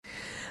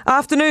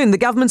Afternoon. The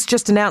government's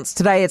just announced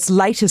today its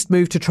latest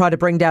move to try to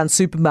bring down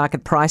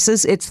supermarket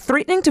prices. It's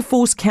threatening to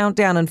force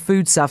Countdown and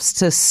Foodstuffs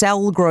to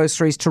sell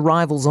groceries to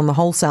rivals on the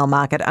wholesale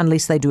market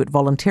unless they do it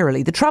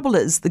voluntarily. The trouble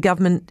is, the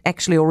government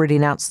actually already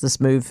announced this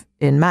move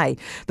in May.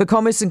 The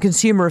Commerce and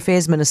Consumer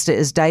Affairs Minister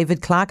is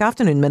David Clark.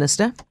 Afternoon,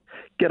 Minister.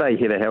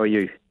 G'day, Heather. How are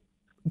you?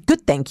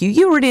 Good, thank you.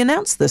 You already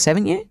announced this,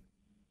 haven't you?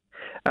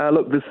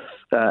 Look, this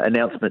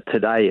announcement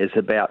today is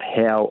about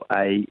how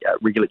a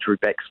regulatory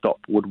backstop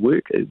would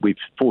work. We've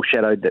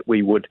foreshadowed that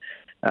we would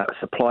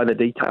supply the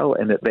detail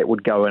and that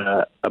would go in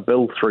a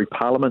bill through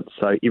Parliament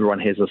so everyone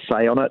has a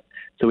say on it,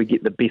 so we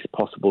get the best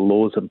possible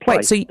laws in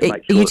place. Wait, so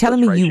are you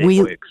telling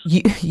me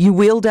you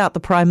wheeled out the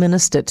Prime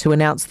Minister to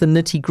announce the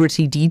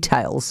nitty-gritty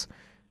details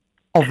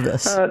of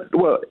this?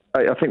 Well,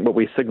 I think what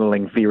we're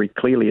signalling very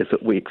clearly is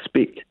that we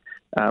expect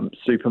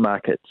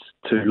supermarkets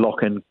to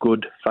lock in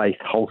good faith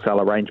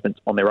wholesale arrangements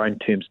on their own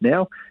terms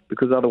now,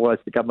 because otherwise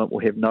the government will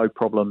have no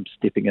problem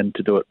stepping in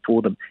to do it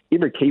for them.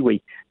 Every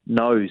Kiwi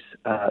knows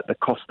the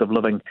cost of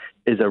living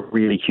is a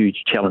really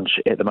huge challenge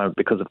at the moment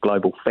because of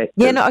global factors.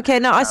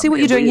 I see what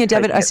you're doing here,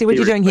 David. I see what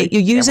you're doing here.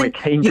 You're using. And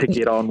we're keen to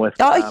get on with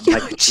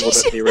making sure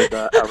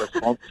that there is a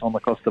response on the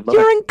cost of living.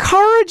 You're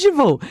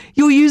incorrigible.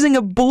 You're using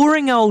a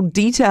boring old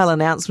detail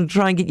announcement to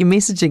try and get your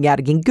messaging out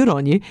again. Good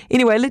on you.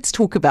 Anyway, let's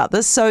talk about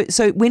this. So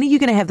when are you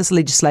going to have this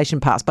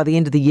legislation passed? By the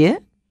end of the year?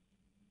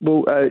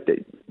 Well,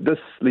 this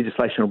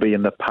legislation will be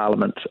in the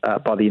Parliament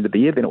by the end of the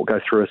year. Then it will go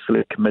through a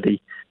select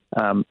committee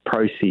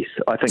process.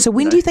 I think. So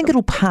when do you think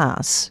it'll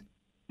pass?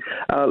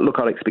 Look,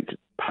 I'd expect it to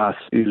pass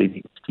early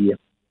next year.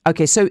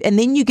 Okay, so and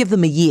then you give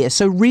them a year.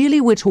 So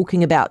really, we're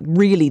talking about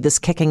this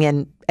kicking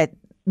in at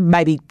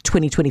maybe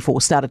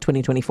 2024, start of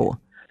 2024.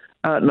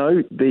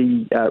 No,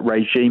 the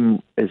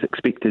regime is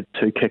expected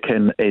to kick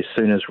in as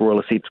soon as royal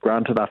assent's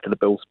granted after the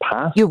bill's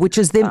passed. Yeah, which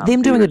is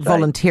them doing it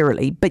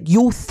voluntarily. But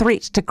your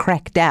threat to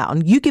crack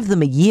down, you give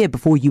them a year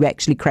before you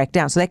actually crack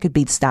down. So that could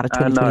be the start of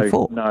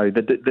 2024. No,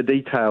 the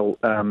detail,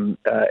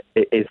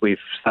 as we've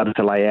started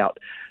to lay out,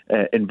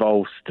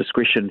 involves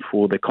discretion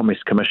for the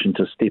Commerce Commission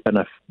to step in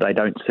if they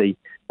don't see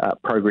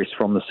progress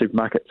from the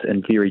supermarkets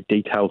in very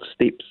detailed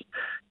steps.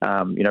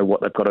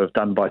 What they've got to have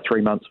done by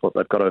 3 months, what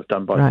they've got to have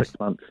done by 6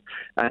 months.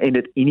 And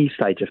at any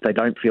stage, if they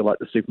don't feel like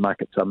the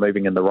supermarkets are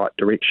moving in the right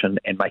direction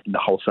and making the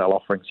wholesale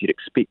offerings you'd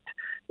expect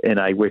in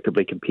a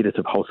workably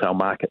competitive wholesale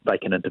market, they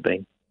can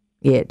intervene.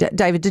 Yeah.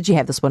 David, did you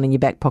have this one in your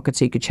back pocket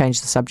so you could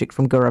change the subject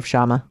from Gaurav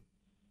Sharma?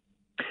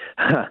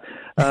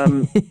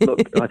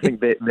 Look, I think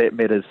that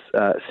matter's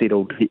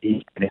settled.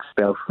 He can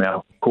expel from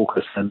our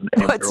caucus.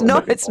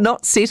 It's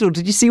not settled.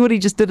 Did you see what he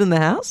just did in the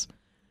House?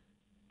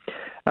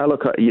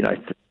 Look,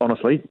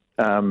 honestly,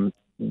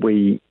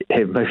 we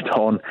have moved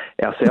on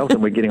ourselves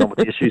and we're getting on with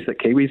the issues that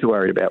Kiwis are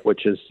worried about,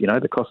 which is,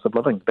 the cost of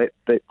living. That's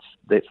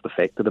the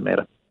fact of the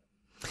matter.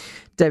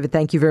 David,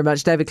 thank you very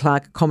much. David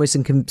Clark, Commerce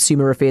and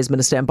Consumer Affairs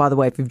Minister. And by the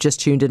way, if you've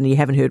just tuned in and you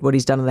haven't heard what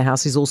he's done in the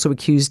House, he's also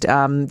accused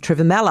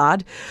Trevor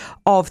Mallard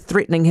of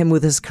threatening him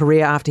with his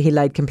career after he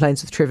laid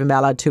complaints with Trevor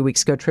Mallard 2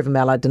 weeks ago. Trevor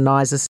Mallard denies this.